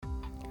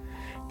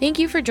Thank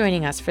you for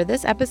joining us for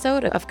this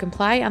episode of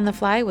Comply on the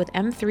Fly with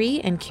M3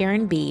 and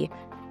Karen B.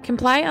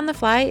 Comply on the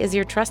Fly is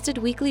your trusted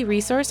weekly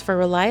resource for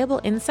reliable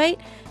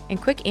insight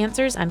and quick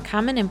answers on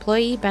common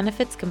employee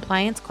benefits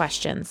compliance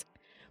questions.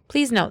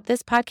 Please note,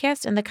 this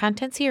podcast and the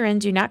contents herein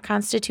do not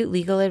constitute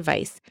legal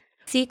advice.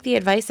 Seek the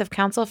advice of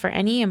counsel for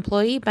any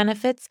employee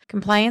benefits,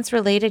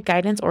 compliance-related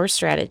guidance, or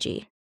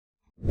strategy.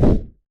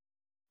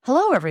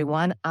 Hello,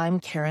 everyone. I'm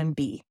Karen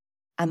B.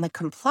 And the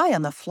Comply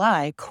on the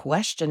Fly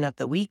question of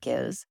the week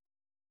is,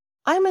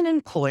 I'm an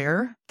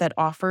employer that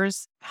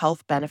offers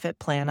health benefit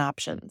plan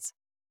options.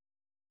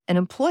 An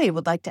employee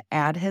would like to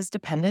add his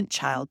dependent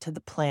child to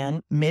the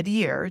plan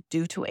mid-year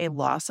due to a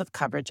loss of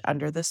coverage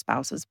under the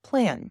spouse's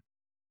plan.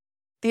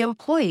 The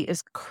employee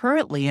is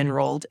currently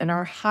enrolled in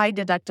our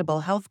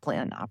high-deductible health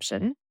plan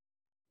option,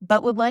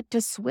 but would like to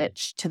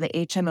switch to the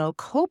HMO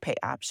copay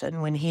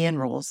option when he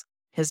enrolls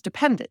his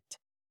dependent.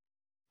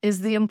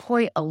 Is the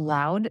employee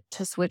allowed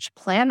to switch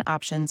plan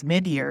options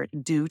mid-year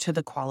due to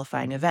the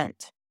qualifying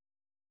event?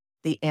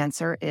 The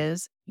answer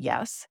is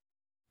yes.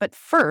 But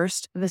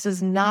first, this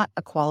is not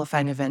a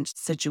qualifying event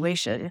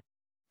situation,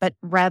 but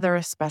rather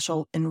a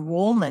special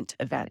enrollment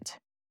event.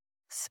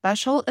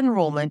 Special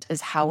enrollment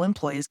is how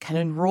employees can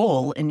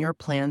enroll in your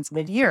plans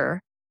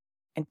mid-year,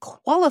 and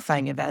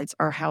qualifying events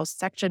are how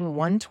Section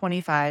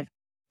 125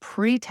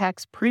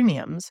 pre-tax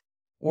premiums,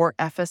 or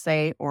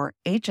FSA or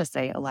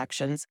HSA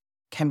elections,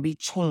 can be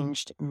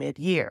changed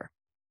mid-year.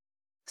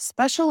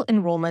 Special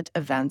enrollment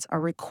events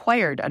are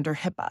required under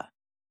HIPAA,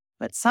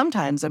 but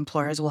sometimes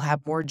employers will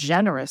have more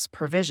generous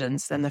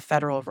provisions than the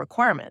federal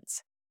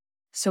requirements.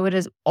 So it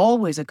is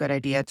always a good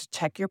idea to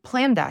check your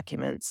plan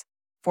documents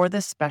for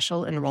the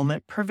special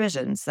enrollment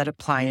provisions that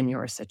apply in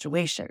your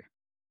situation.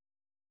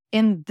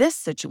 In this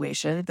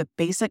situation, the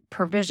basic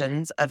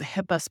provisions of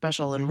HIPAA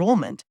special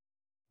enrollment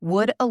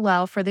would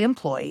allow for the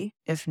employee,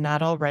 if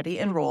not already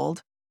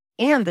enrolled,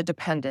 and the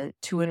dependent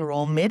to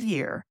enroll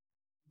mid-year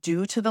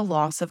due to the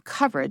loss of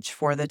coverage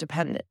for the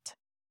dependent.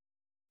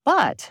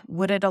 But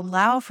would it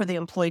allow for the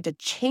employee to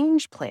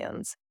change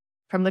plans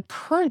from the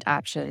current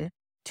option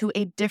to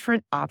a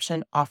different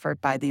option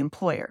offered by the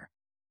employer?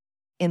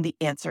 And the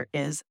answer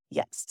is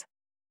yes.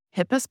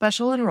 HIPAA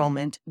special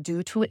enrollment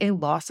due to a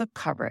loss of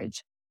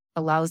coverage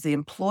allows the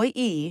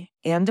employee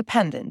and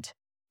dependent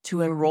to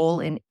enroll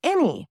in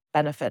any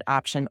benefit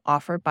option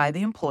offered by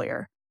the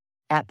employer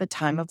at the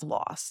time of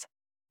loss,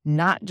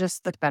 not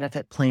just the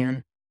benefit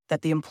plan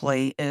that the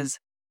employee is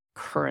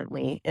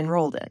currently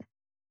enrolled in.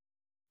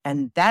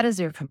 And that is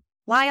your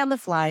Comply on the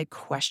Fly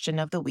question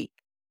of the week.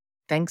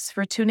 Thanks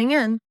for tuning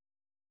in.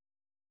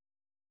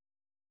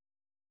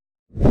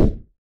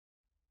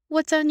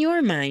 What's on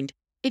your mind?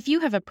 If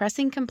you have a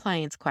pressing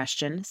compliance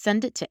question,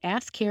 send it to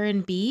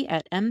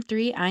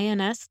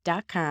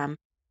askkarenb@m3ins.com.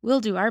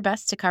 We'll do our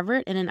best to cover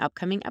it in an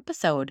upcoming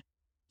episode.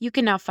 You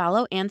can now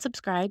follow and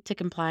subscribe to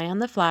Comply on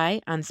the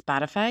Fly on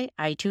Spotify,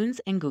 iTunes,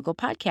 and Google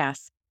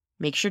Podcasts.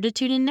 Make sure to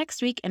tune in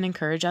next week and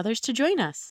encourage others to join us.